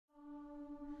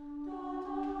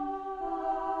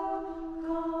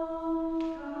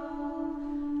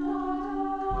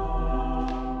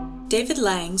David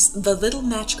Lang's The Little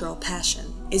Match Girl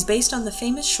Passion is based on the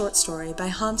famous short story by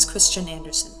Hans Christian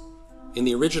Andersen. In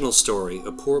the original story,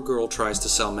 a poor girl tries to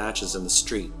sell matches in the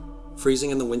street. Freezing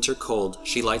in the winter cold,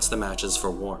 she lights the matches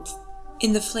for warmth.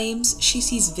 In the flames, she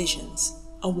sees visions: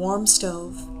 a warm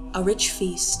stove, a rich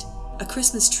feast, a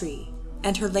Christmas tree,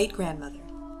 and her late grandmother.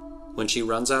 When she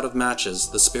runs out of matches,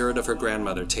 the spirit of her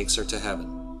grandmother takes her to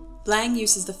heaven. Lang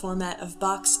uses the format of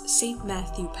Bach's St.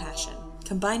 Matthew Passion,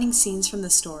 combining scenes from the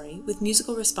story with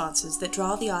musical responses that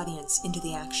draw the audience into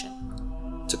the action.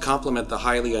 To complement the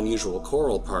highly unusual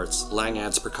choral parts, Lang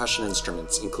adds percussion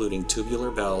instruments including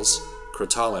tubular bells,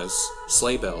 crotales,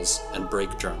 sleigh bells, and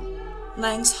brake drum.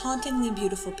 Lang's hauntingly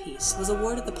beautiful piece was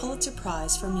awarded the Pulitzer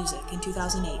Prize for Music in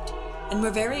 2008, and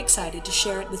we're very excited to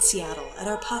share it with Seattle at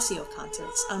our Passio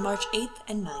concerts on March 8th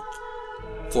and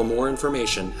 9th. For more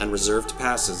information and reserved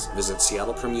passes, visit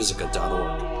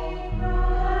seattlepromusica.org.